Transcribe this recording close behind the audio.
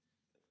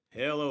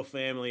Hello,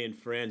 family and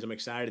friends. I'm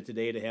excited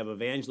today to have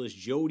evangelist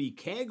Jody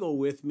Cagle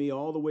with me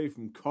all the way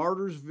from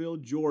Cartersville,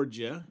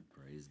 Georgia,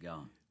 Praise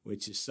God.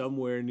 which is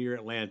somewhere near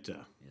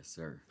Atlanta. Yes,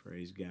 sir.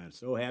 Praise God.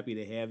 So happy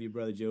to have you,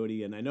 Brother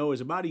Jody. And I know it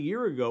was about a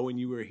year ago when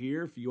you were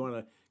here. If you want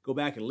to go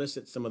back and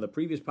listen to some of the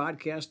previous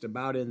podcasts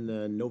about in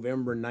the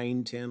November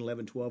 9, 10,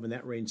 11, 12, in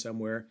that range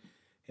somewhere,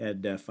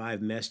 had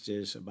 5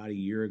 messages about a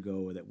year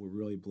ago that were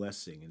really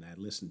blessing. And I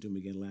listened to them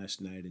again last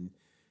night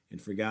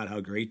and forgot how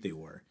great they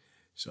were.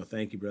 So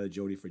thank you, Brother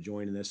Jody, for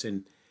joining us.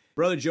 And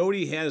Brother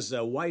Jody has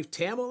a wife,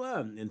 Tamala,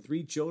 and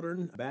 3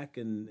 children back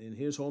in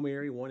his home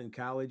area, 1 in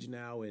college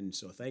now. And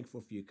so thankful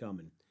for you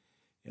coming.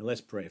 And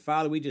let's pray.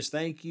 Father, we just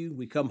thank you.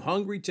 We come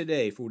hungry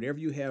today for whatever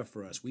you have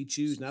for us. We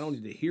choose not only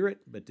to hear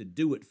it, but to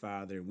do it,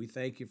 Father. And we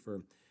thank you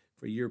for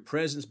your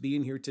presence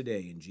being here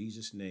today. In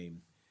Jesus'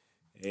 name,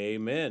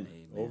 amen.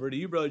 Over to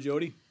you, Brother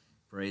Jody.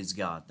 Praise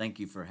God. Thank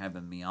you for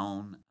having me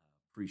on.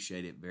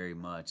 Appreciate it very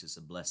much. It's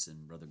a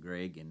blessing, Brother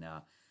Greg, and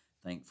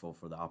thankful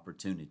for the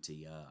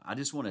opportunity. I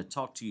just want to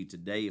talk to you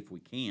today, if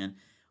we can,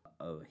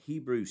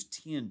 Hebrews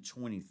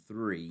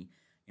 10:23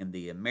 in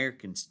the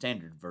American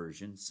Standard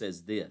Version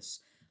says this: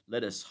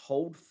 "Let us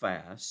hold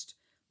fast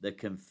the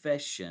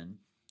confession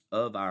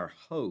of our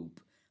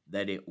hope,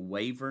 that it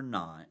waver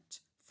not,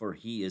 for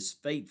he is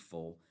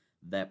faithful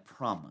that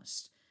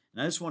promised."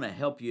 And I just want to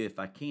help you, if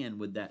I can,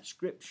 with that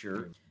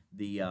scripture.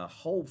 The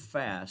hold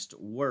fast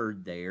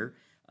word there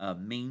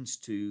means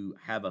to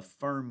have a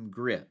firm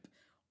grip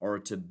or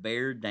to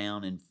bear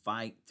down and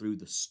fight through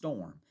the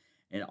storm.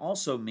 And it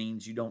also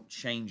means you don't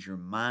change your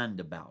mind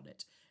about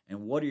it.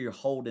 And what are you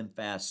holding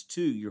fast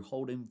to? You're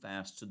holding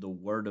fast to the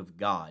Word of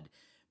God,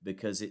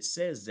 because it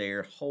says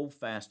there, hold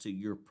fast to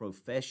your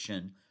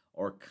profession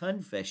or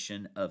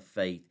confession of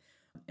faith.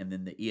 And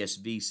then the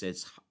ESV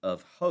says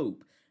of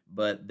hope,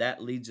 but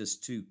that leads us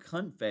to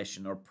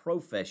confession or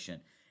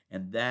profession.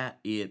 And that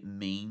it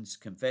means,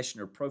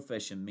 confession or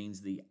profession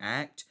means the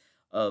act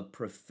of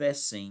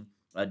professing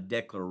a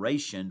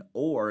declaration,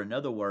 or in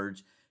other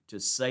words, to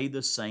say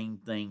the same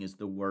thing as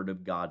the Word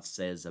of God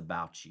says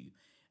about you.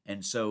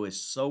 And so it's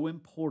so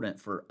important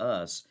for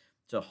us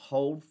to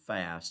hold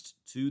fast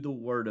to the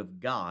Word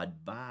of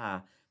God.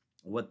 By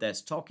what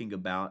that's talking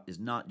about is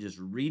not just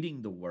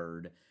reading the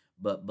Word,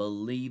 but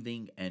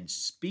believing and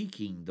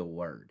speaking the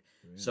Word.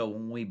 Amen. So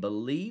when we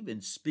believe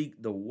and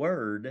speak the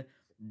Word,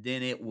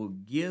 then it will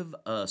give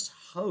us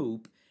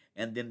hope.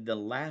 And then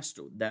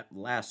that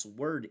last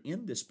word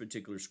in this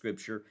particular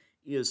scripture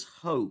is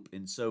hope.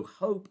 And so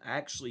hope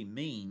actually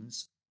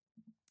means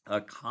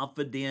a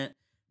confident,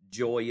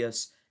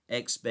 joyous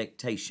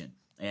expectation.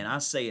 And I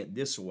say it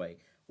this way: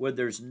 where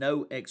there's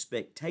no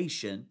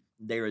expectation,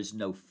 there is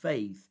no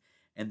faith.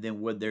 And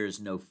then where there is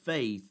no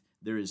faith,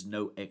 there is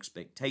no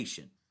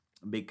expectation.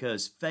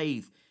 Because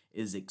faith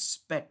is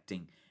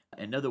expecting.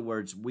 In other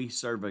words, we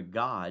serve a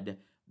God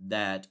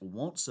that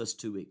wants us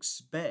to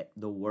expect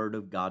the Word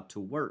of God to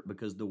work,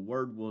 because the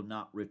Word will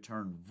not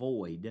return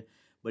void,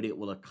 but it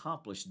will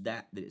accomplish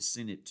that it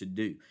sent it to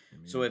do.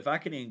 Amen. So if I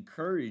can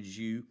encourage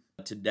you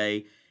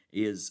today,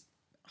 is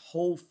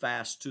hold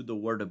fast to the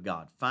Word of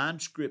God.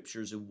 Find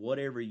scriptures in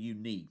whatever you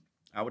need.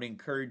 I would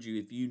encourage you,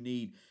 if you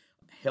need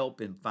help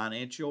in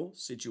financial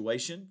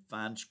situation,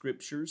 find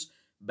scriptures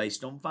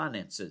based on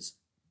finances.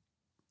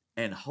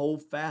 And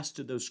hold fast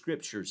to those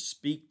scriptures.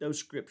 Speak those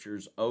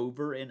scriptures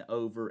over and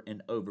over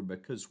and over,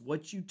 because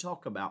what you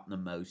talk about the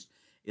most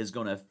is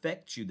going to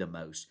affect you the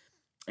most.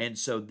 And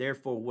so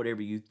therefore,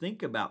 whatever you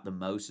think about the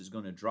most is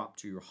going to drop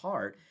to your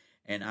heart,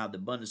 and out of the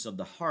abundance of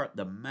the heart,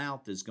 the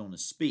mouth is going to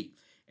speak.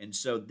 And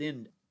so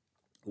then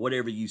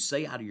whatever you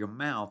say out of your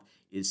mouth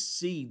is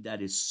seed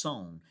that is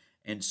sown.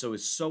 And so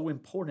it's so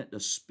important to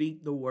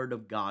speak the Word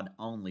of God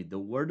only. The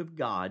Word of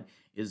God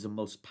is the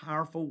most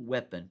powerful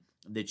weapon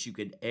that you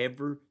could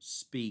ever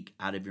speak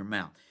out of your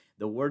mouth.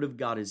 The Word of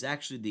God is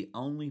actually the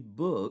only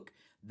book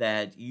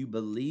that you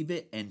believe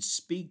it and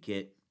speak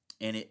it,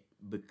 and it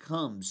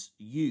becomes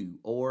you,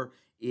 or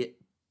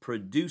it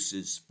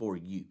produces for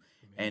you.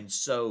 Amen. And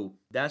so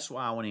that's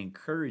why I want to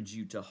encourage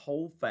you to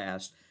hold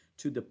fast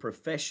to the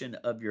profession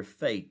of your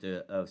faith,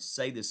 to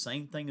say the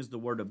same thing as the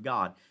Word of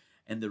God.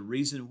 And the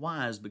reason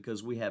why is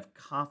because we have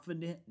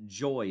confident,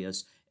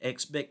 joyous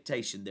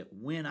expectation that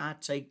when I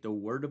take the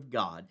Word of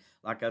God,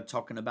 like I'm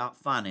talking about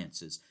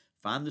finances,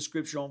 find the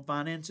scripture on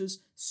finances,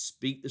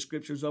 speak the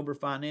scriptures over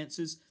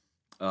finances,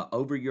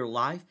 over your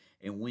life.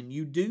 And when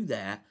you do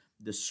that,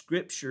 the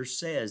scripture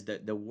says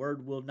that the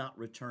Word will not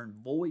return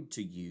void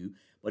to you,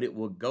 but it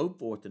will go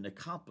forth and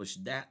accomplish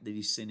that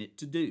He sent it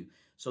to do.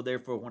 So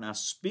therefore, when I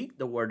speak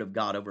the Word of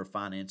God over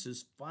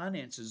finances,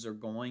 finances are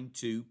going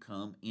to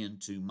come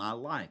into my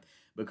life,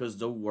 because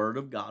the Word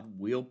of God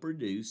will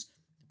produce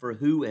for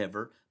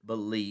whoever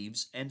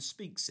believes and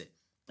speaks it.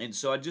 And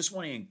so I just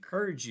want to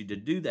encourage you to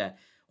do that.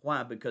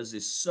 Why? Because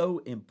it's so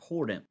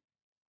important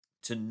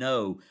to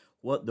know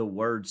what the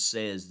Word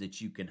says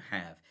that you can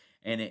have.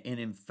 And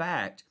in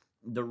fact,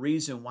 the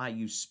reason why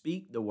you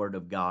speak the Word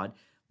of God,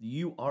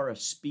 you are a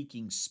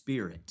speaking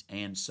spirit.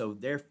 And so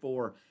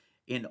therefore,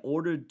 in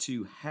order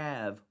to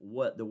have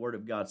what the Word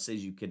of God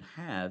says you can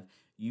have,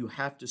 you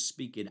have to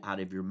speak it out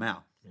of your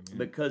mouth. Amen.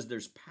 Because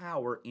there's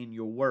power in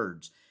your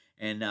words.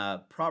 And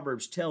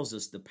Proverbs tells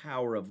us the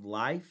power of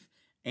life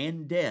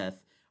and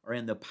death are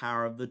in the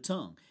power of the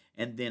tongue.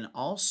 And then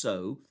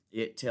also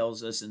it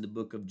tells us in the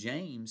book of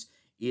James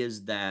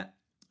is that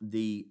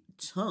the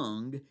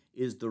tongue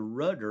is the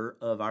rudder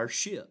of our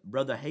ship.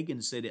 Brother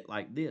Hagin said it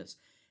like this.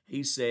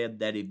 He said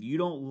that if you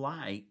don't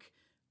like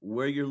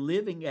where you're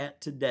living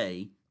at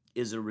today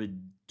is a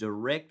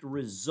direct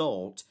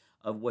result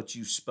of what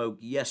you spoke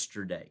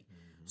yesterday.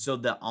 Mm-hmm. So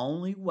the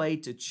only way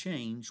to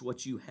change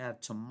what you have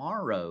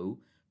tomorrow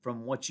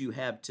from what you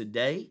have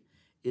today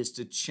is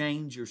to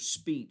change your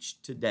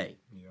speech today.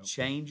 Yep.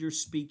 Change your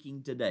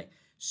speaking today.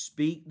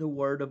 Speak the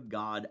word of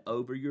God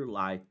over your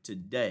life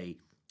today.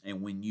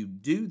 And when you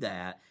do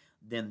that,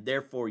 then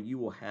therefore you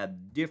will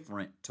have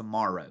different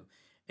tomorrow.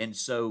 And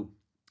so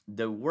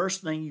the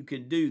worst thing you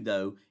can do,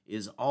 though,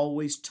 is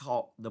always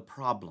talk the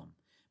problem,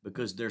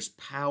 because there's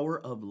power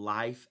of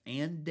life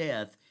and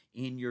death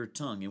in your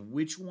tongue. And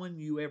which one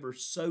you ever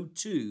sow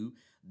to,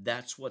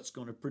 that's what's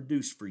going to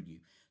produce for you.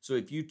 So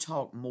if you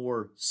talk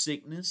more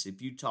sickness,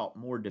 if you talk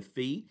more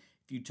defeat,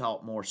 if you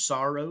talk more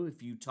sorrow,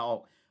 if you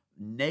talk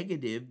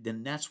negative,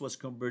 then that's what's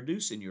going to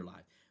produce in your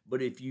life.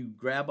 But if you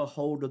grab a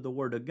hold of the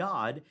Word of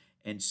God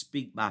and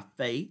speak by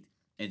faith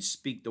and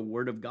speak the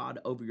Word of God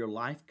over your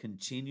life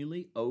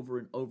continually over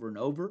and over and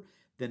over,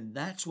 then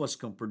that's what's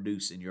going to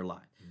produce in your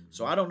life. Mm-hmm.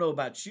 So I don't know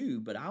about you,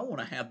 but I want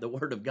to have the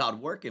Word of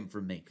God working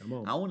for me. Come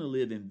on. I want to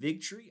live in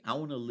victory. I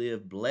want to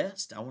live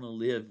blessed. I want to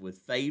live with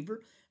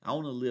favor. I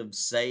want to live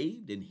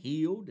saved and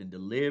healed and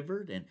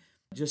delivered and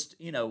just,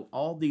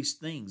 all these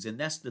things. And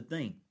that's the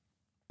thing.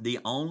 The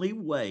only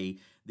way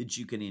that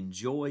you can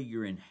enjoy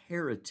your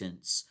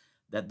inheritance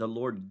that the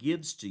Lord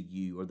gives to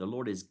you, or the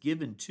Lord has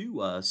given to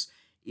us,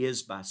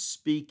 is by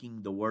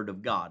speaking the Word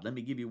of God. Let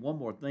me give you one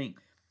more thing,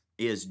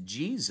 is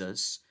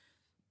Jesus,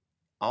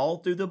 all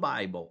through the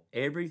Bible,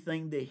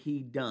 everything that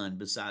he done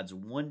besides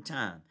one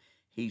time,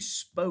 he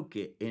spoke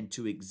it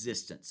into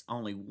existence.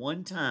 Only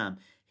one time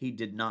he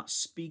did not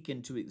speak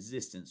into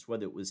existence,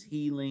 whether it was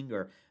healing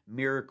or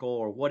miracle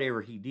or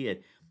whatever he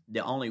did.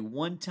 The only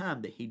one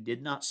time that he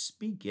did not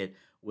speak it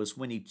was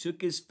when he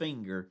took his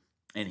finger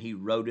and he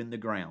wrote in the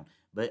ground.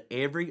 But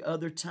every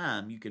other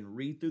time, you can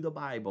read through the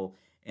Bible,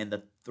 and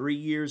the 3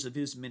 years of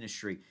his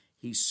ministry,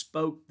 he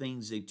spoke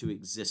things into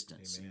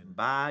existence. Amen.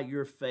 By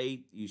your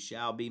faith, you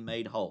shall be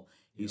made whole.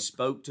 He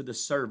spoke to the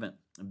servant,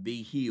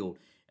 be healed.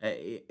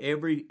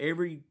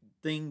 Everything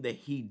that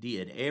he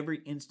did, every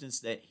instance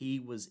that he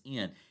was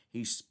in,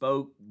 he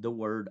spoke the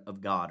word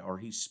of God, or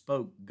he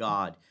spoke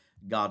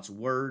God's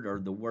word, or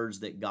the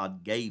words that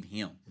God gave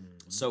him.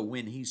 Mm-hmm. So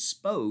when he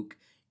spoke,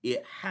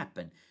 it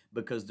happened,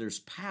 because there's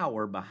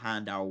power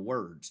behind our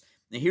words.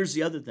 Now here's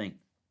the other thing.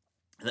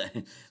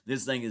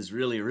 This thing is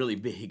really, really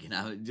big, and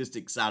I'm just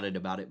excited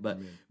about it. But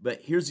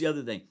here's the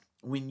other thing.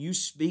 When you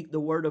speak the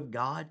word of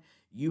God,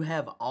 you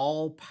have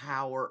all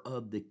power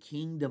of the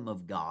kingdom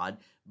of God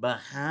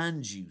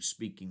behind you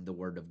speaking the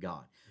word of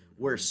God.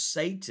 Mm-hmm. Where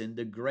Satan,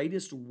 the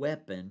greatest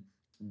weapon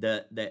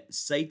that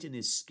Satan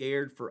is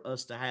scared for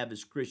us to have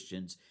as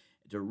Christians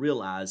to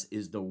realize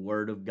is the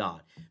word of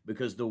God.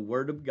 Because the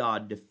word of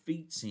God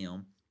defeats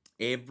him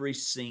every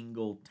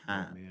single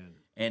time. Amen.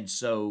 And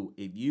so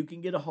if you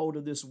can get a hold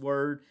of this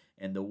word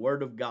and the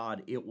word of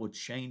God, it will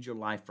change your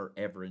life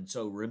forever. And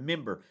so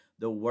remember,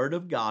 the word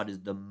of God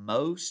is the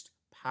most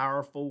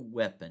powerful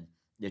weapon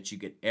that you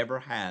could ever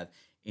have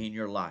in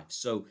your life.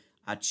 So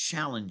I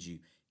challenge you,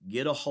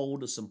 get a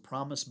hold of some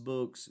promise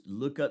books,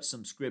 look up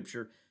some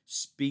scripture,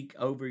 speak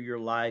over your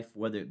life,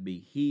 whether it be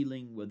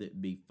healing, whether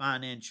it be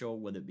financial,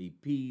 whether it be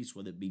peace,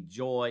 whether it be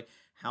joy,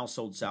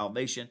 household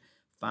salvation.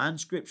 Find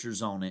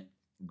scriptures on it,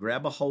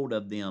 grab a hold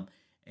of them,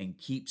 and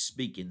keep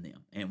speaking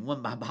them. And one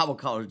of my Bible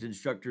college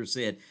instructors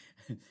said,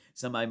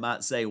 somebody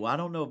might say, well, I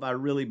don't know if I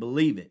really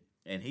believe it.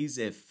 And he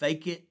said,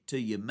 fake it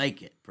till you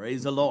make it.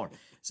 Praise the Lord.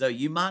 So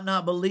you might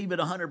not believe it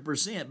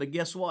 100%, but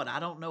guess what? I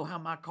don't know how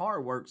my car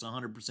works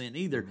 100%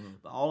 either. Mm-hmm.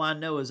 But all I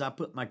know is I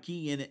put my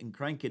key in it and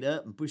crank it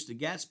up and push the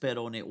gas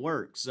pedal and it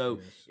works. So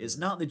it's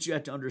not that you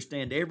have to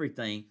understand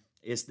everything.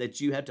 It's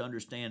that you have to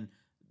understand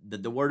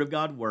that the word of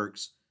God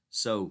works.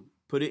 So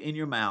put it in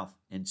your mouth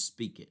and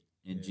speak it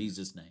in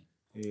Jesus' name.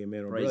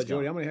 Amen. Well, Brother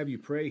Jody, I'm going to have you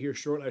pray here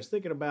shortly. I was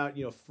thinking about,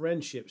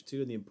 friendships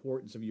too, and the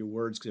importance of your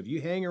words. Because if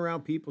you hang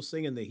around people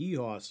singing the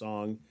hee-haw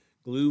song,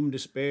 gloom,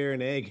 despair,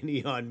 and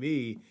agony on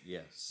me,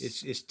 yes,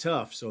 it's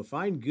tough. So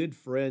find good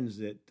friends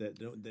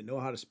that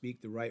know how to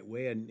speak the right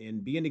way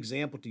and be an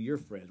example to your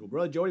friends. Well,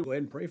 Brother Jody, go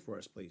ahead and pray for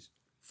us, please.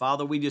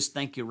 Father, we just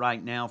thank you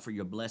right now for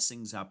your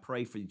blessings. I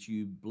pray for that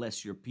you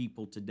bless your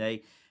people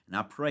today. And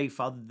I pray,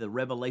 Father, the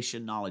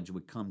revelation knowledge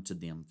would come to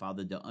them,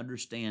 Father, to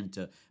understand,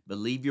 to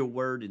believe your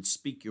word and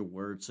speak your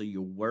word so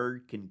your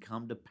word can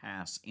come to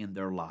pass in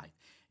their life.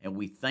 And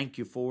we thank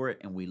you for it,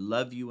 and we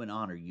love you and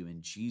honor you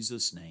in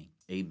Jesus' name.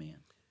 Amen.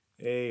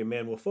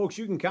 Amen. Well, folks,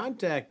 you can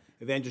contact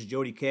Evangelist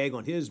Jody Cagle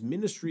on his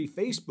ministry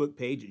Facebook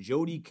page,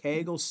 Jody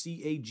Cagle,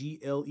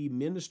 Cagle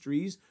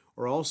Ministries,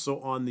 are also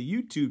on the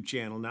YouTube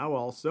channel now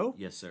also.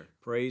 Yes, sir.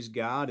 Praise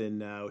God.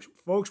 And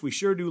folks, we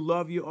sure do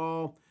love you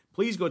all.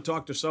 Please go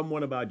talk to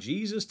someone about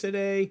Jesus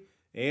today.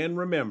 And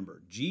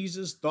remember,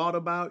 Jesus thought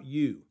about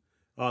you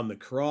on the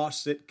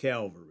cross at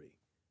Calvary.